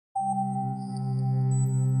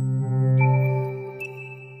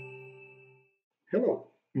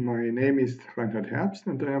My name is Reinhard Herbst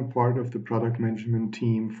and I am part of the product management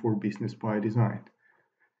team for Business by Design.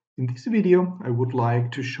 In this video, I would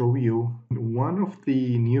like to show you one of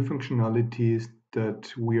the new functionalities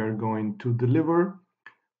that we are going to deliver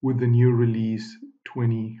with the new release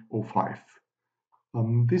 2005.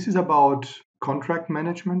 This is about contract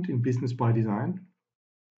management in Business by Design.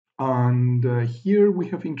 And here we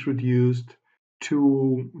have introduced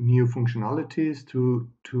two new functionalities, two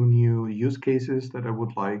new use cases that I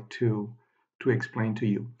would like to explain to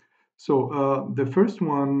you. So the first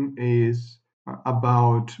one is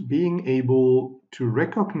about being able to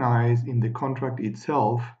recognize in the contract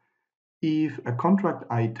itself if a contract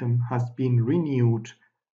item has been renewed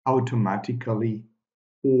automatically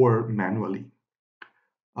or manually.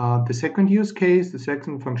 The second use case, the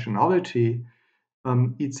second functionality,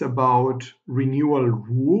 it's about renewal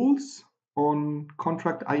rules on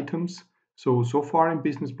contract items. So far in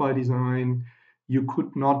Business by Design, you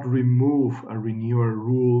could not remove a renewal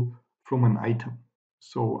rule from an item.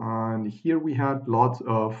 And here we had lots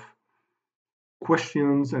of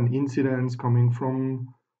questions and incidents coming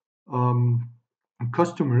from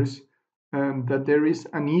customers, and that there is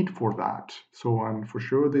a need for that. And for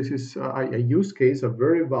sure, this is a use case, a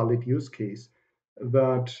very valid use case,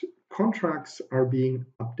 that contracts are being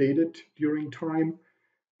updated during time,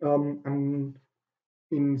 and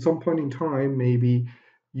in some point in time, maybe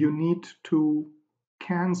you need to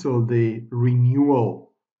cancel the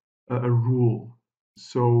renewal rule,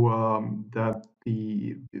 so that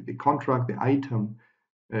the contract, the item,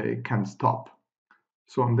 can stop.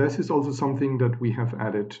 And this is also something that we have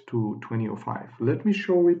added to 2005. Let me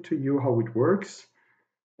show it to you how it works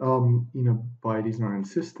in a ByDesign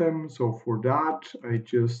system. So for that, I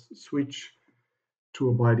just switch to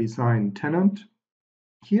a ByDesign tenant.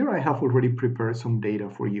 Here I have already prepared some data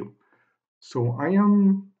for you. So I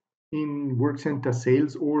am in Workcenter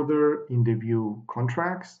sales order in the view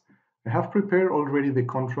contracts. I have prepared already the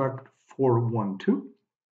contract 412.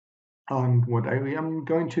 And what I am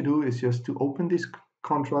going to do is just to open this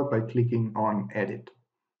contract by clicking on edit.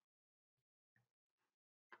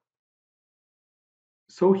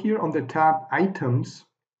 So here on the tab items,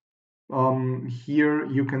 here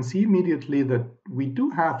you can see immediately that we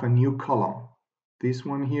do have a new column. This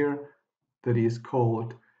one here that is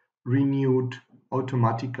called renewed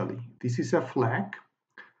automatically. This is a flag.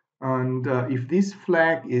 And if this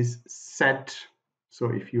flag is set,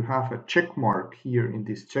 so if you have a check mark here in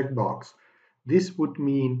this checkbox, this would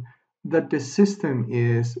mean that the system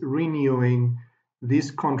is renewing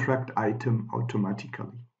this contract item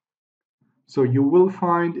automatically. So you will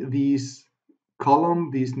find this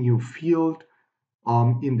column, this new field,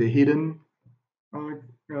 in the hidden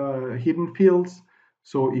fields.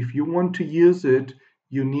 So if you want to use it,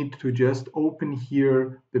 you need to just open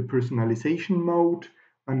here the personalization mode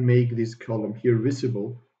and make this column here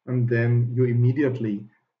visible, and then you immediately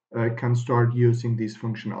can start using this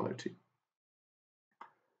functionality.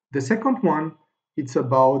 The second one, it's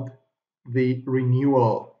about the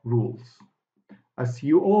renewal rules. As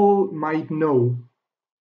you all might know,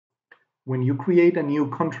 when you create a new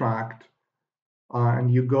contract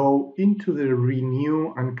and you go into the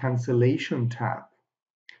renew and cancellation tab,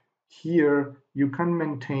 here you can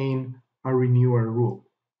maintain a renewal rule.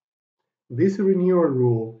 This renewal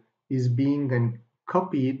rule is being then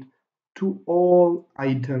copied to all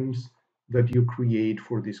items that you create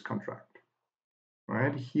for this contract.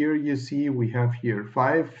 Right here you see we have here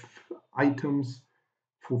 5 items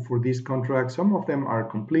for this contract. Some of them are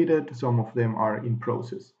completed, some of them are in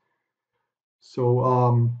process.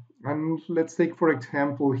 So and let's take for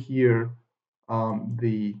example here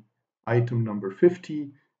the item number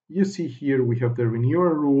 50. You see here we have the renewal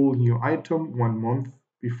rule, new item, 1 month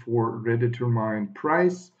before redetermined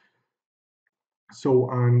price. So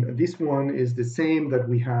and this one is the same that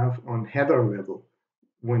we have on header level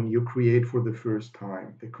when you create for the first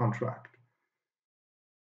time the contract.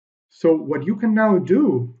 So what you can now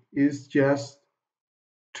do is just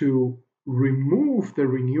to remove the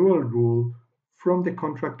renewal rule from the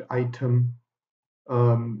contract item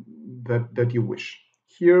that you wish.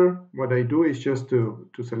 Here, what I do is just to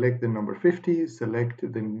select the number 50, select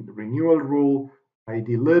the renewal rule, I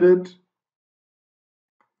delete it,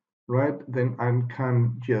 right? Then I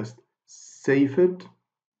can just save it.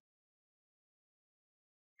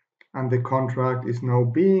 And the contract is now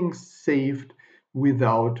being saved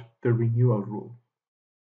without the renewal rule.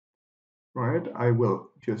 Right, I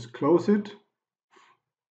will just close it,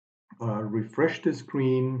 refresh the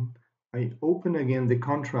screen, I open again the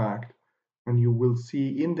contract, and you will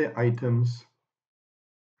see in the items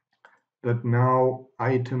that now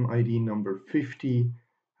item ID number 50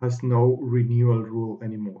 has no renewal rule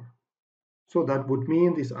anymore. So that would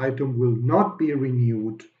mean this item will not be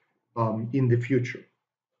renewed in the future.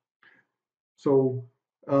 So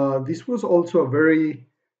this was also a very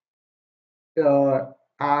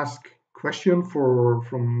asked question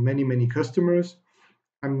from many customers,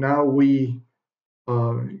 and now we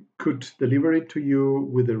could deliver it to you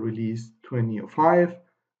with the release 20.05.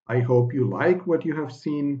 I hope you like what you have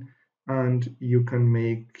seen and you can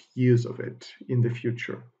make use of it in the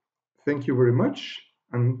future. Thank you very much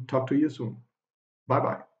and talk to you soon. Bye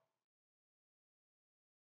bye.